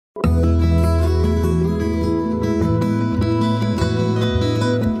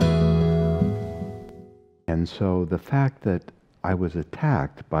And so the fact that I was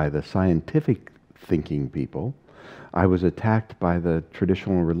attacked by the scientific thinking people, I was attacked by the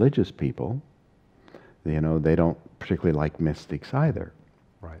traditional religious people. You know, they don't particularly like mystics either.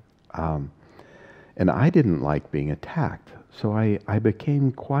 Right. And I didn't like being attacked. So I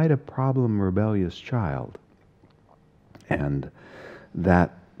became quite a problem rebellious child. And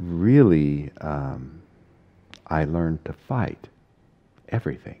that really, I learned to fight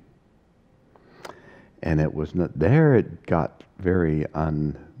everything. And it was not, there it got very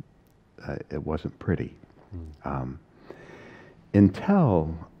it wasn't pretty.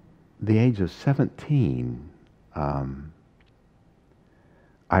 Until the age of 17, I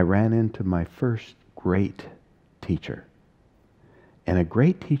ran into my first great teacher. And a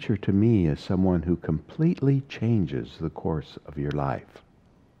great teacher to me is someone who completely changes the course of your life.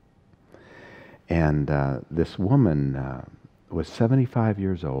 And this woman was 75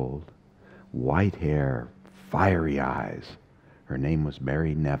 years old, white hair, fiery eyes. Her name was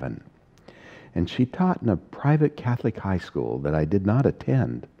Mary Nevin. And she taught in a private Catholic high school that I did not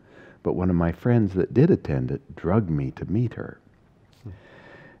attend, but one of my friends that did attend it drugged me to meet her.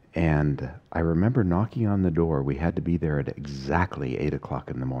 And I remember knocking on the door. We had to be there at exactly 8 o'clock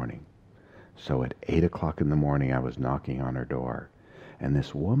in the morning. So at 8 o'clock in the morning, I was knocking on her door. And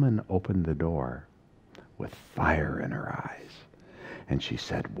this woman opened the door with fire in her eyes. And she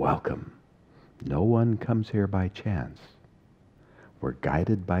said, "Welcome. No one comes here by chance. We're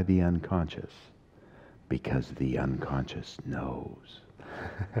guided by the unconscious because the unconscious knows."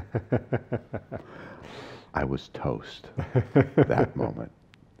 I was toast that moment.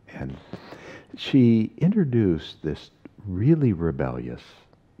 And she introduced this really rebellious,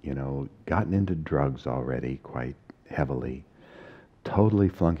 gotten into drugs already quite heavily, totally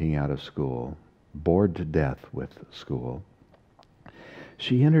flunking out of school, bored to death with school.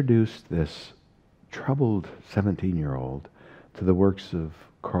 She introduced this troubled 17-year-old to the works of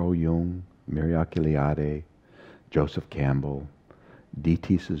Carl Jung, Miriam Eliade, Joseph Campbell,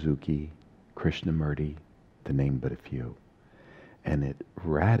 D.T. Suzuki, Krishnamurti, to name but a few. And it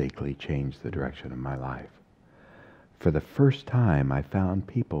radically changed the direction of my life. For the first time, I found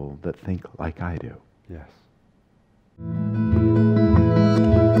people that think like I do. Yes.